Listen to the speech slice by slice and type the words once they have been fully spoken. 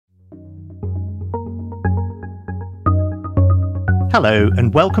Hello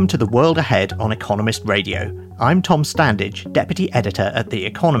and welcome to The World Ahead on Economist Radio. I'm Tom Standage, Deputy Editor at The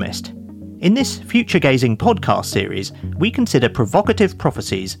Economist. In this future-gazing podcast series, we consider provocative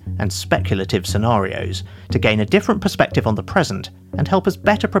prophecies and speculative scenarios to gain a different perspective on the present and help us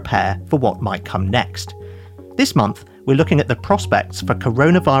better prepare for what might come next. This month, we're looking at the prospects for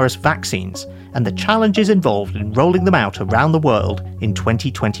coronavirus vaccines and the challenges involved in rolling them out around the world in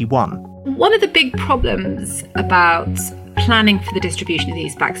 2021. One of the big problems about planning for the distribution of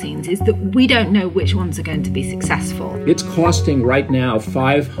these vaccines is that we don't know which ones are going to be successful. It's costing right now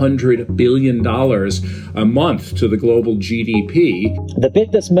 $500 billion a month to the global GDP. The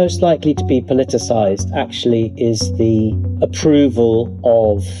bit that's most likely to be politicized actually is the approval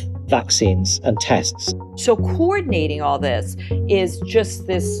of vaccines and tests. So coordinating all this is just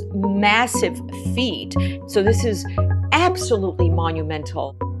this massive feat. So this is absolutely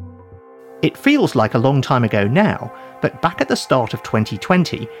monumental. It feels like a long time ago now, but back at the start of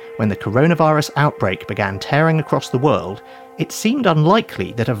 2020, when the coronavirus outbreak began tearing across the world, it seemed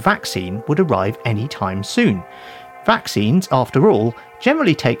unlikely that a vaccine would arrive anytime soon. Vaccines, after all,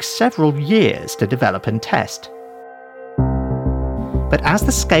 generally take several years to develop and test. But as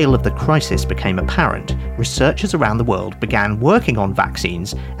the scale of the crisis became apparent, researchers around the world began working on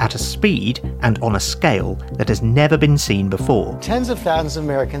vaccines at a speed and on a scale that has never been seen before. Tens of thousands of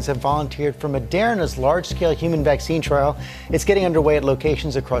Americans have volunteered for Moderna's large-scale human vaccine trial. It's getting underway at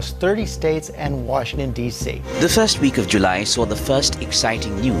locations across 30 states and Washington, D.C. The first week of July saw the first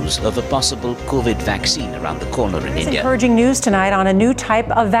exciting news of a possible COVID vaccine around the corner in India. Encouraging news tonight on a new type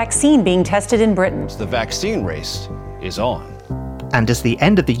of vaccine being tested in Britain. The vaccine race is on. And as the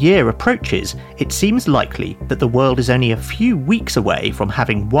end of the year approaches, it seems likely that the world is only a few weeks away from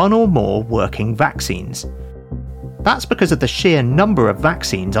having one or more working vaccines. That's because of the sheer number of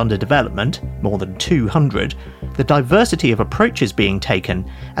vaccines under development, more than 200, the diversity of approaches being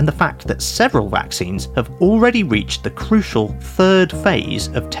taken, and the fact that several vaccines have already reached the crucial third phase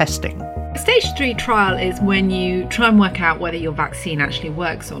of testing. Stage 3 trial is when you try and work out whether your vaccine actually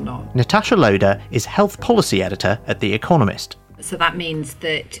works or not. Natasha Loder is Health Policy Editor at The Economist. So that means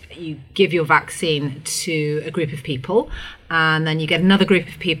that you give your vaccine to a group of people, and then you get another group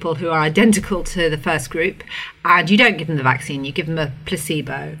of people who are identical to the first group, and you don't give them the vaccine, you give them a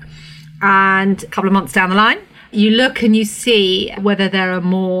placebo. And a couple of months down the line, you look and you see whether there are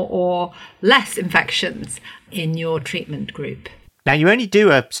more or less infections in your treatment group. Now, you only do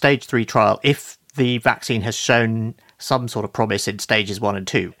a stage 3 trial if the vaccine has shown some sort of promise in stages 1 and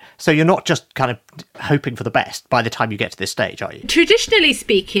 2. So you're not just kind of hoping for the best by the time you get to this stage, are you? Traditionally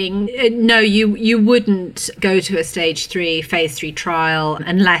speaking, no, you wouldn't go to a stage 3, phase 3 trial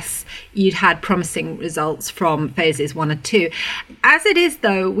unless you'd had promising results from phases 1 and 2. As it is,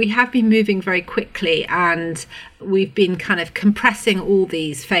 though, we have been moving very quickly, and we've been kind of compressing all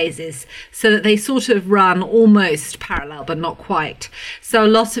these phases so that they sort of run almost parallel, but not quite. So a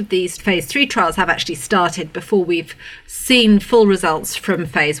lot of these phase 3 trials have actually started before we've seen full results from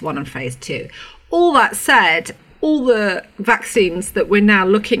phase 1 and phase 2. All that said, all the vaccines that we're now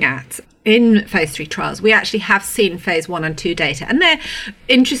looking at in phase 3 trials, we actually have seen phase 1 and 2 data, and they're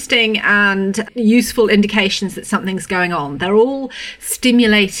interesting and useful indications that something's going on. They're all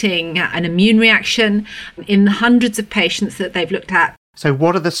stimulating an immune reaction in the hundreds of patients that they've looked at. So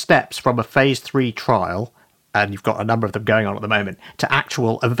what are the steps from a phase 3 trial, and you've got a number of them going on at the moment, to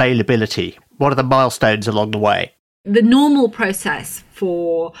actual availability? What are the milestones along the way? The normal process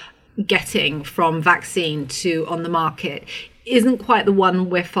for getting from vaccine to on the market isn't quite the one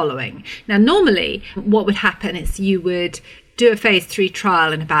we're following. Now, normally what would happen is you would do a phase 3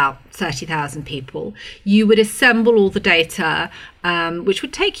 trial in about 30,000 people. You would assemble all the data, which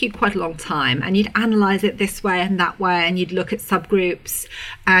would take you quite a long time, and you'd analyse it this way and that way, and you'd look at subgroups,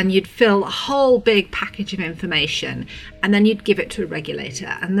 and you'd fill a whole big package of information, and then you'd give it to a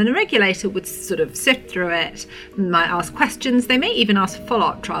regulator. And then the regulator would sort of sift through it, might ask questions, they may even ask for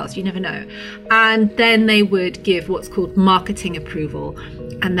follow-up trials, you never know. And then they would give what's called marketing approval,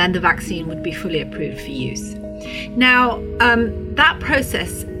 and then the vaccine would be fully approved for use. Now, that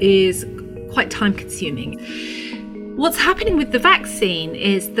process is quite time-consuming. What's happening with the vaccine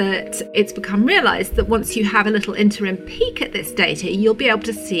is that it's become realised that once you have a little interim peek at this data, you'll be able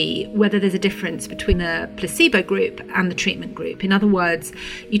to see whether there's a difference between the placebo group and the treatment group. In other words,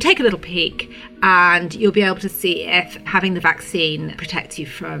 you take a little peek and you'll be able to see if having the vaccine protects you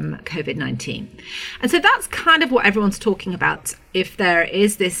from COVID-19. And so that's kind of what everyone's talking about. If there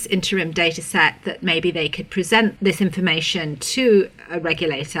is this interim data set, that maybe they could present this information to a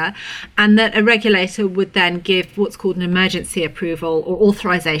regulator, and that a regulator would then give what's called an emergency approval or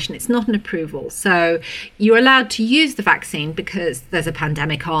authorization. It's not an approval. So you're allowed to use the vaccine because there's a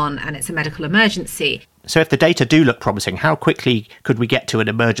pandemic on and it's a medical emergency. So if the data do look promising, how quickly could we get to an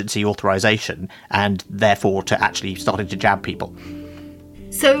emergency authorization and therefore to actually starting to jab people?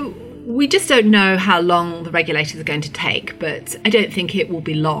 So we just don't know how long the regulators are going to take, but I don't think it will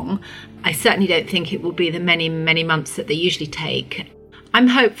be long. I certainly don't think it will be the many, many months that they usually take. I'm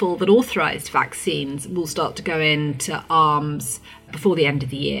hopeful that authorised vaccines will start to go into arms before the end of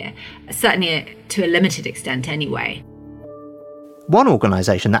the year, certainly to a limited extent anyway. One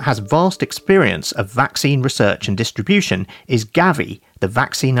organisation that has vast experience of vaccine research and distribution is Gavi, the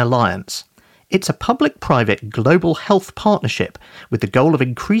Vaccine Alliance. It's a public-private global health partnership with the goal of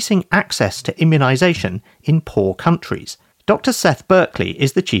increasing access to immunisation in poor countries. Dr. Seth Berkley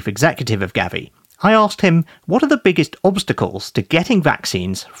is the chief executive of Gavi. I asked him, what are the biggest obstacles to getting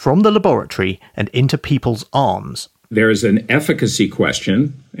vaccines from the laboratory and into people's arms? There's an efficacy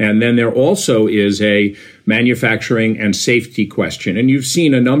question, and then there also is a manufacturing and safety question. And you've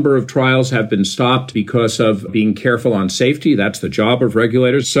seen a number of trials have been stopped because of being careful on safety. That's the job of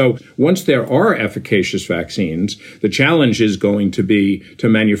regulators. So once there are efficacious vaccines, the challenge is going to be to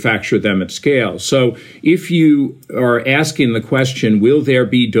manufacture them at scale. So if you are asking the question, will there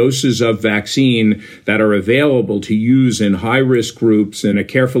be doses of vaccine that are available to use in high-risk groups in a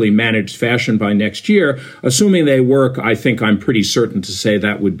carefully managed fashion by next year, assuming they work, I think I'm pretty certain to say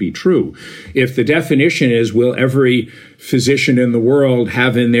that would be true. If the definition is, will every physician in the world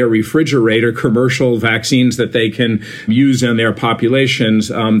have in their refrigerator commercial vaccines that they can use in their populations,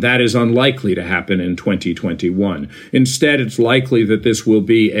 that is unlikely to happen in 2021. Instead, it's likely that this will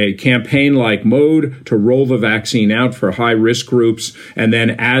be a campaign-like mode to roll the vaccine out for high-risk groups, and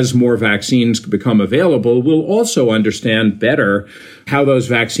then as more vaccines become available, we'll also understand better how those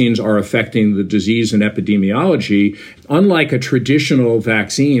vaccines are affecting the disease and epidemiology. Unlike a traditional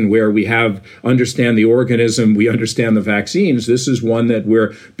vaccine where we understand the organism, we understand the vaccines, this is one that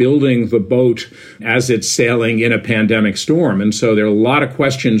we're building the boat as it's sailing in a pandemic storm. And so there are a lot of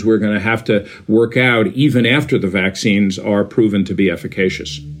questions we're going to have to work out even after the vaccines are proven to be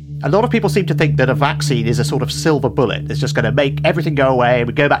efficacious. A lot of people seem to think that a vaccine is a sort of silver bullet. It's just going to make everything go away and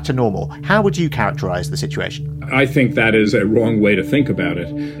we go back to normal. How would you characterise the situation? I think that is a wrong way to think about it.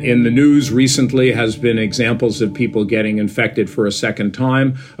 In the news recently has been examples of people getting infected for a second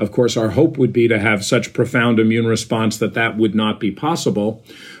time. Of course, our hope would be to have such profound immune response that would not be possible.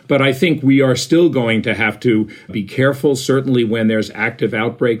 But I think we are still going to have to be careful, certainly when there's active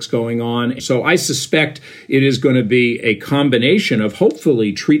outbreaks going on. So I suspect it is going to be a combination of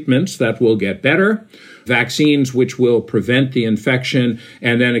hopefully treatments that will get better, vaccines which will prevent the infection,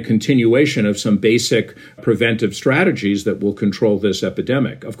 and then a continuation of some basic preventive strategies that will control this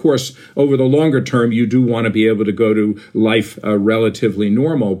epidemic. Of course, over the longer term, you do want to be able to go to life relatively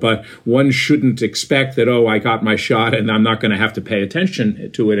normal, but one shouldn't expect that, I got my shot and I'm not going to have to pay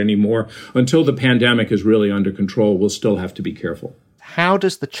attention to it anymore. Until the pandemic is really under control, we'll still have to be careful. How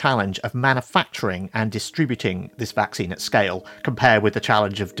does the challenge of manufacturing and distributing this vaccine at scale compare with the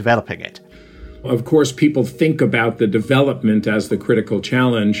challenge of developing it? Of course, people think about the development as the critical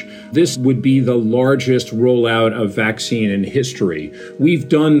challenge. This would be the largest rollout of vaccine in history. We've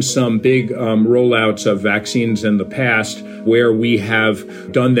done some big rollouts of vaccines in the past where we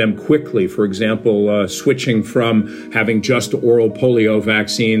have done them quickly. For example, switching from having just oral polio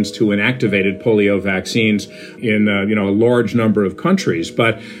vaccines to inactivated polio vaccines in a large number of countries.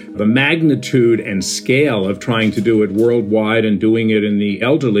 But the magnitude and scale of trying to do it worldwide and doing it in the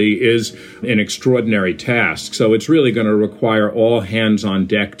elderly is an extraordinary task. So it's really going to require all hands on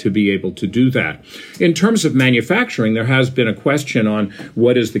deck to be able to do that. In terms of manufacturing, there has been a question on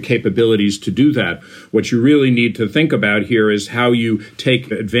what is the capabilities to do that. What you really need to think about here is how you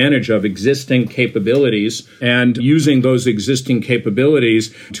take advantage of existing capabilities and using those existing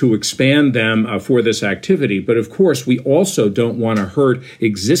capabilities to expand them for this activity. But of course, we also don't want to hurt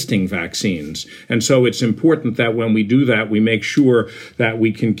existing vaccines. And so it's important that when we do that, we make sure that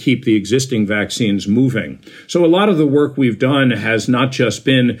we can keep the existing vaccines moving. So a lot of the work we've done has not just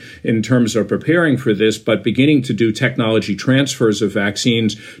been in terms of preparing for this, but beginning to do technology transfers of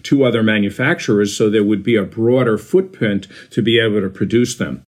vaccines to other manufacturers so there would be a broader footprint to be able to produce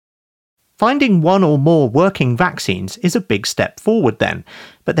them. Finding one or more working vaccines is a big step forward then,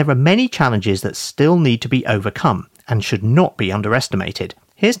 but there are many challenges that still need to be overcome and should not be underestimated.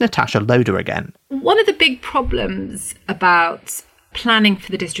 Here's Natasha Loder again. One of the big problems about planning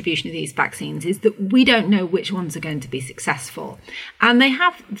for the distribution of these vaccines is that we don't know which ones are going to be successful. And they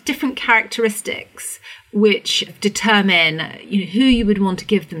have different characteristics which determine who you would want to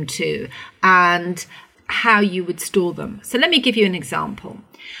give them to and how you would store them. So let me give you an example.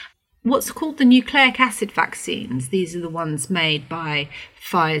 What's called the nucleic acid vaccines, these are the ones made by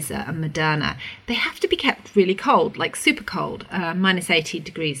Pfizer and Moderna, they have to be kept really cold, like super cold, minus 80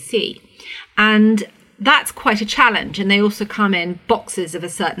 degrees C. And that's quite a challenge. And they also come in boxes of a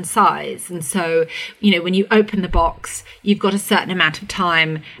certain size. And so, when you open the box, you've got a certain amount of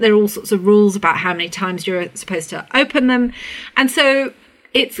time. There are all sorts of rules about how many times you're supposed to open them. And so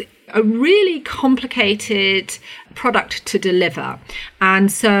it's a really complicated product to deliver.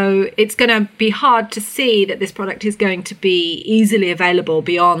 And so it's going to be hard to see that this product is going to be easily available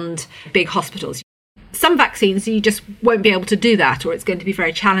beyond big hospitals. Some vaccines, you just won't be able to do that, or it's going to be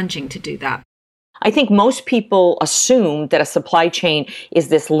very challenging to do that. I think most people assume that a supply chain is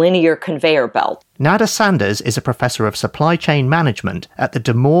this linear conveyor belt. Nada Sanders is a professor of supply chain management at the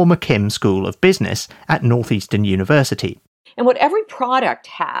Damore McKim School of Business at Northeastern University. And what every product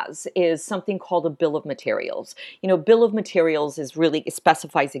has is something called a bill of materials. Bill of materials it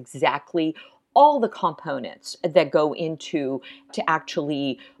specifies exactly all the components that go into to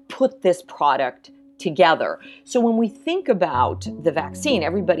actually put this product together. So when we think about the vaccine,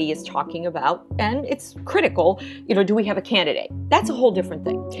 everybody is talking about, and it's critical, do we have a candidate? That's a whole different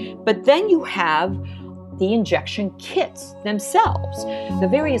thing. But then you have the injection kits themselves, the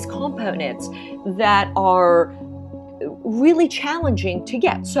various components that are really challenging to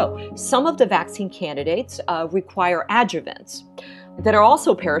get. So some of the vaccine candidates require adjuvants that are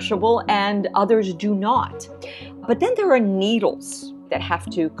also perishable and others do not. But then there are needles that have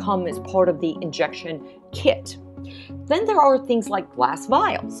to come as part of the injection kit. Then there are things like glass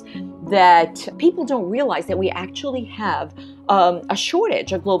vials that people don't realize that we actually have a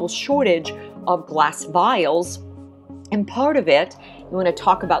global shortage of glass vials. And part of it, we want to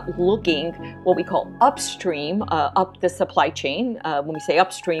talk about looking what we call upstream, up the supply chain. When we say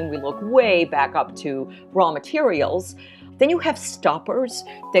upstream, we look way back up to raw materials. Then you have stoppers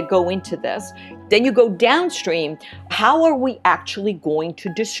that go into this. Then you go downstream. How are we actually going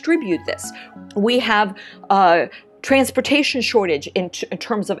to distribute this? We have transportation shortage in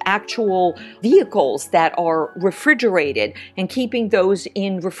terms of actual vehicles that are refrigerated and keeping those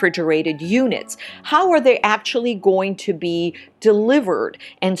in refrigerated units. How are they actually going to be delivered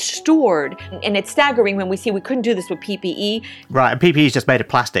and stored? And it's staggering when we see we couldn't do this with PPE. Right, and PPE is just made of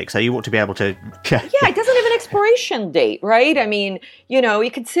plastic, so you ought to be able to... Yeah, it doesn't have an expiration date, right? I mean,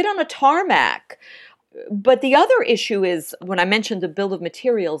 you could sit on a tarmac. But the other issue is, when I mentioned the bill of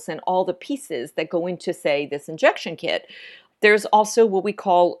materials and all the pieces that go into, say, this injection kit, there's also what we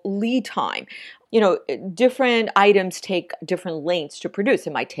call lead time. Different items take different lengths to produce.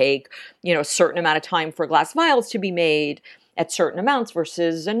 It might take, a certain amount of time for glass vials to be made at certain amounts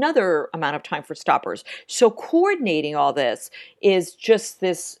versus another amount of time for stoppers. So coordinating all this is just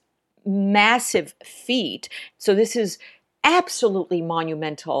this massive feat. So this is absolutely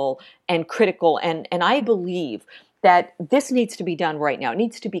monumental and critical. And I believe that this needs to be done right now. It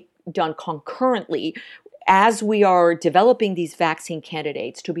needs to be done concurrently as we are developing these vaccine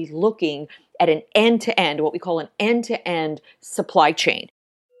candidates, to be looking at an end-to-end, what we call an end-to-end supply chain.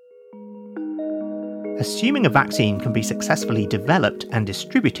 Assuming a vaccine can be successfully developed and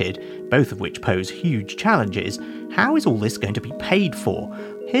distributed, both of which pose huge challenges, how is all this going to be paid for?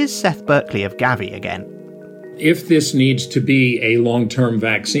 Here's Seth Berkley of Gavi again. If this needs to be a long-term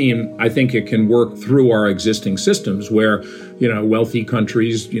vaccine, I think it can work through our existing systems where, wealthy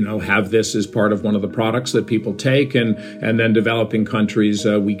countries, have this as part of one of the products that people take. And then developing countries,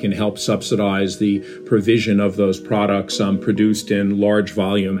 we can help subsidize the provision of those products produced in large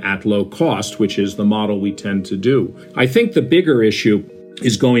volume at low cost, which is the model we tend to do. I think the bigger issue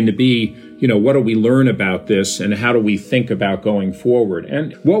is going to be, what do we learn about this and how do we think about going forward?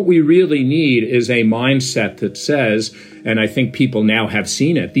 And what we really need is a mindset that says, and I think people now have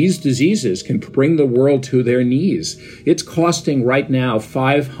seen it, these diseases can bring the world to their knees. It's costing right now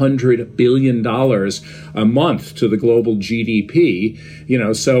 $500 billion a month to the global GDP.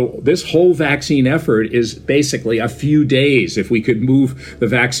 So this whole vaccine effort is basically a few days. If we could move the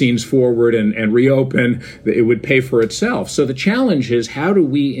vaccines forward and reopen, it would pay for itself. So the challenge is, how do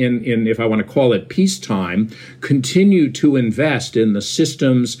we, in if I want to call it peacetime, continue to invest in the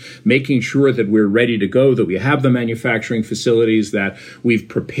systems, making sure that we're ready to go, that we have the manufacturing facilities, that we've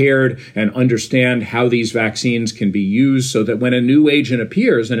prepared and understand how these vaccines can be used, so that when a new agent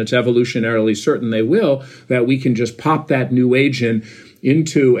appears, and it's evolutionarily certain they will, that we can just pop that new agent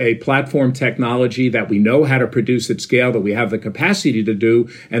into a platform technology that we know how to produce at scale, that we have the capacity to do,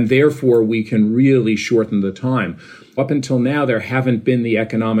 and therefore we can really shorten the time. Up until now, there haven't been the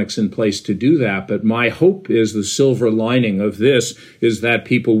economics in place to do that, but my hope is the silver lining of this is that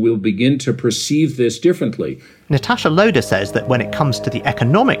people will begin to perceive this differently. Natasha Loder says that when it comes to the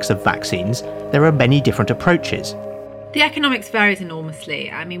economics of vaccines, there are many different approaches. The economics varies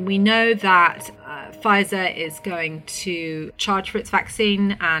enormously. I mean, we know that Pfizer is going to charge for its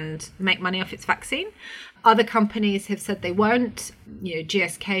vaccine and make money off its vaccine. Other companies have said they won't.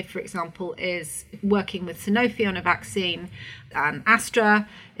 GSK, for example, is working with Sanofi on a vaccine, and Astra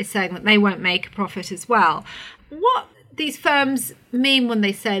is saying that they won't make a profit as well. What these firms mean when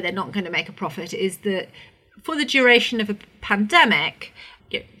they say they're not going to make a profit is that for the duration of a pandemic,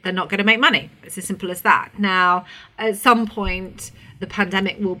 they're not going to make money. It's as simple as that. Now, at some point, the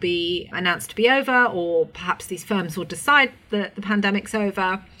pandemic will be announced to be over, or perhaps these firms will decide that the pandemic's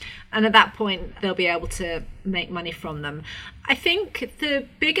over. And at that point, they'll be able to make money from them. I think the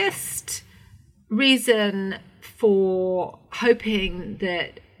biggest reason for hoping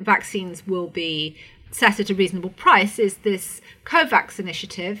that vaccines will be set at a reasonable price is this COVAX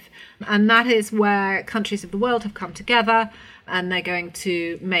initiative. And that is where countries of the world have come together, and they're going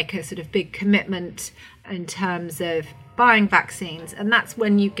to make a sort of big commitment in terms of buying vaccines. And that's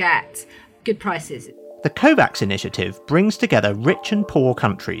when you get good prices. The COVAX initiative brings together rich and poor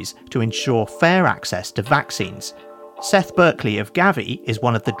countries to ensure fair access to vaccines. Seth Berkley of Gavi is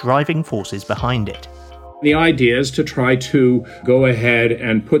one of the driving forces behind it. The idea is to try to go ahead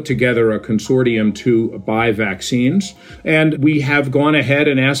and put together a consortium to buy vaccines. And we have gone ahead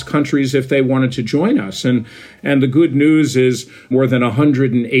and asked countries if they wanted to join us. And the good news is more than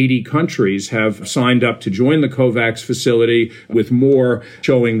 180 countries have signed up to join the COVAX facility, with more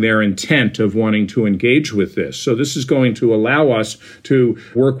showing their intent of wanting to engage with this. So this is going to allow us to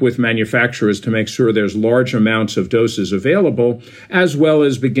work with manufacturers to make sure there's large amounts of doses available, as well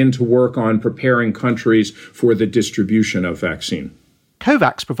as begin to work on preparing countries for the distribution of vaccine.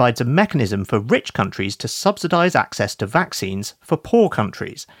 COVAX provides a mechanism for rich countries to subsidise access to vaccines for poor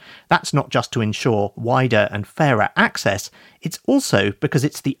countries. That's not just to ensure wider and fairer access, it's also because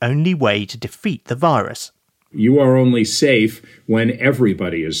it's the only way to defeat the virus. You are only safe when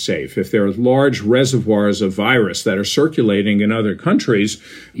everybody is safe. If there are large reservoirs of virus that are circulating in other countries,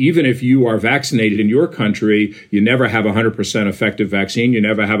 even if you are vaccinated in your country, you never have 100% effective vaccine. You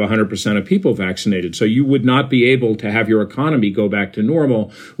never have 100% of people vaccinated. So you would not be able to have your economy go back to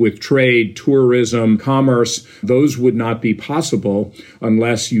normal with trade, tourism, commerce. Those would not be possible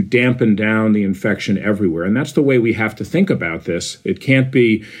unless you dampen down the infection everywhere. And that's the way we have to think about this. It can't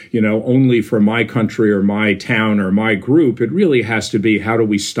be, only for my country or my town or my group. It really has to be, how do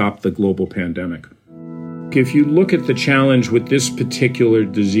we stop the global pandemic? If you look at the challenge with this particular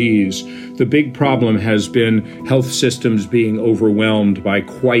disease, the big problem has been health systems being overwhelmed by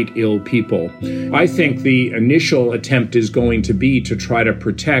quite ill people. I think the initial attempt is going to be to try to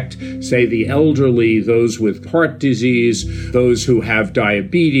protect, say, the elderly, those with heart disease, those who have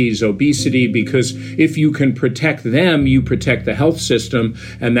diabetes, obesity, because if you can protect them, you protect the health system,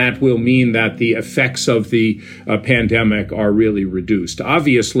 and that will mean that the effects of the pandemic are really reduced.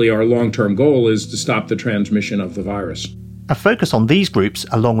 Obviously, our long-term goal is to stop the transmission of the virus. A focus on these groups,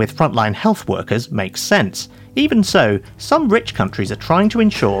 along with frontline health workers, makes sense. Even so, some rich countries are trying to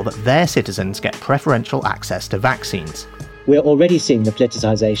ensure that their citizens get preferential access to vaccines. We're already seeing the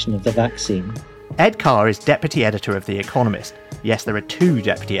politicisation of the vaccine. Ed Carr is deputy editor of The Economist. Yes, there are two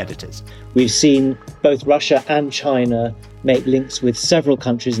deputy editors. We've seen both Russia and China make links with several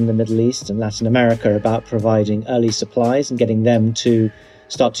countries in the Middle East and Latin America about providing early supplies and getting them to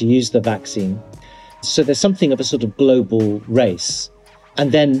start to use the vaccine. So there's something of a sort of global race.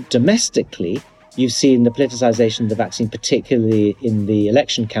 And then domestically, you've seen the politicisation of the vaccine, particularly in the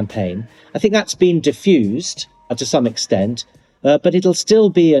election campaign. I think that's been diffused to some extent, but it'll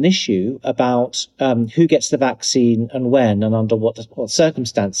still be an issue about who gets the vaccine and when and under what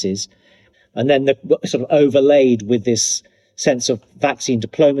circumstances. And then sort of overlaid with this sense of vaccine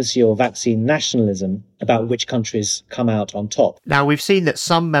diplomacy or vaccine nationalism about which countries come out on top. Now, we've seen that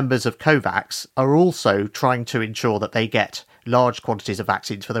some members of COVAX are also trying to ensure that they get large quantities of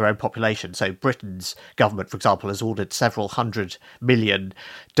vaccines for their own population. So Britain's government, for example, has ordered several 100 million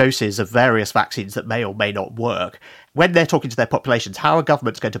doses of various vaccines that may or may not work. When they're talking to their populations, how are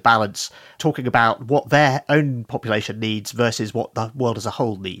governments going to balance talking about what their own population needs versus what the world as a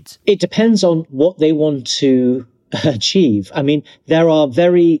whole needs? It depends on what they want to achieve. I mean, there are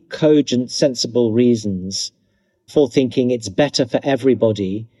very cogent, sensible reasons for thinking it's better for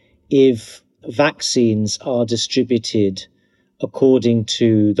everybody if vaccines are distributed according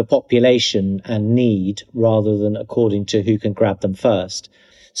to the population and need rather than according to who can grab them first.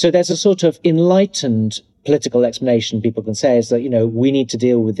 So there's a sort of enlightened political explanation people can say is that, we need to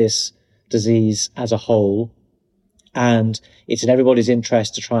deal with this disease as a whole, and it's in everybody's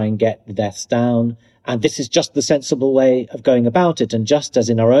interest to try and get the deaths down. And this is just the sensible way of going about it. And just as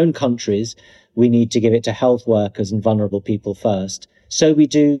in our own countries, we need to give it to health workers and vulnerable people first, so we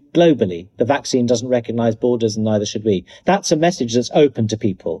do globally. The vaccine doesn't recognize borders, and neither should we. That's a message that's open to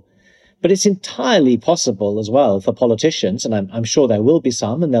people. But it's entirely possible as well for politicians, and I'm sure there will be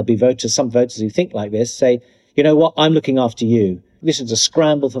some, and there'll be some voters who think like this, say, you know what, I'm looking after you. This is a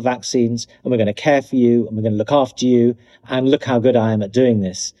scramble for vaccines, and we're going to care for you, and we're going to look after you, and look how good I am at doing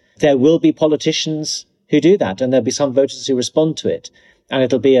this. There will be politicians who do that, and there'll be some voters who respond to it. And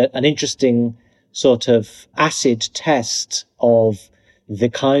it'll be an interesting sort of acid test of the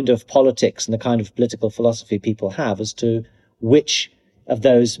kind of politics and the kind of political philosophy people have as to which of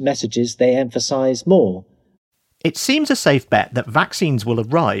those messages they emphasize more. It seems a safe bet that vaccines will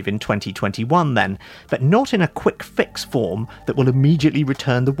arrive in 2021 then, but not in a quick fix form that will immediately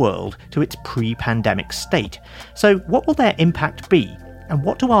return the world to its pre-pandemic state. So what will their impact be? And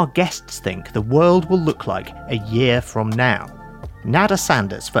what do our guests think the world will look like a year from now? Nada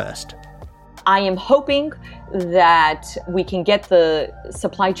Sanders first. I am hoping that we can get the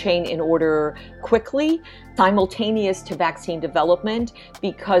supply chain in order quickly, simultaneous to vaccine development,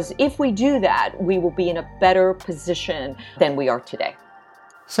 because if we do that, we will be in a better position than we are today.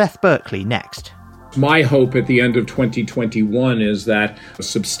 Seth Berkley next. My hope at the end of 2021 is that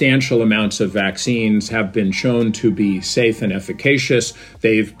substantial amounts of vaccines have been shown to be safe and efficacious.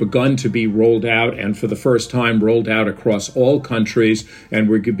 They've begun to be rolled out, and for the first time rolled out across all countries, and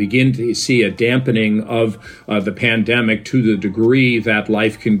we could begin to see a dampening of the pandemic to the degree that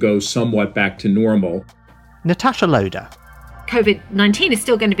life can go somewhat back to normal. Natasha Loder. COVID-19 is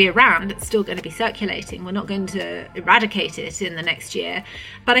still going to be around, it's still going to be circulating. We're not going to eradicate it in the next year.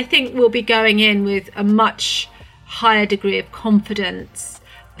 But I think we'll be going in with a much higher degree of confidence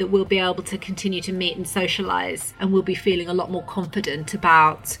that we'll be able to continue to meet and socialise, and we'll be feeling a lot more confident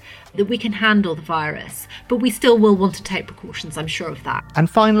about that we can handle the virus. But we still will want to take precautions, I'm sure of that. And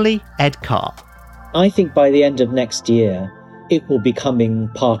finally, Ed Carr. I think by the end of next year, it will be becoming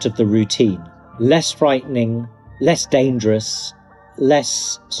part of the routine. Less frightening, less dangerous,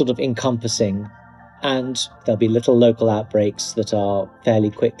 less sort of encompassing, and there'll be little local outbreaks that are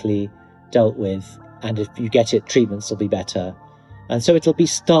fairly quickly dealt with, and if you get it, treatments will be better. And so it'll be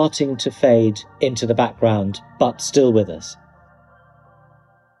starting to fade into the background, but still with us.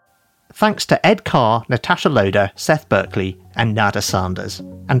 Thanks to Ed Carr, Natasha Loder, Seth Berkley, and Nada Sanders.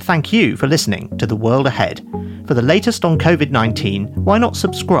 And thank you for listening to The World Ahead. For the latest on COVID-19, why not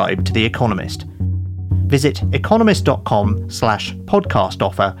subscribe to The Economist? Visit economist.com/podcast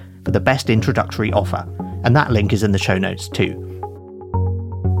offer for the best introductory offer, and that link is in the show notes too.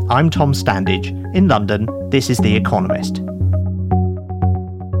 I'm Tom Standage. In London, this is The Economist.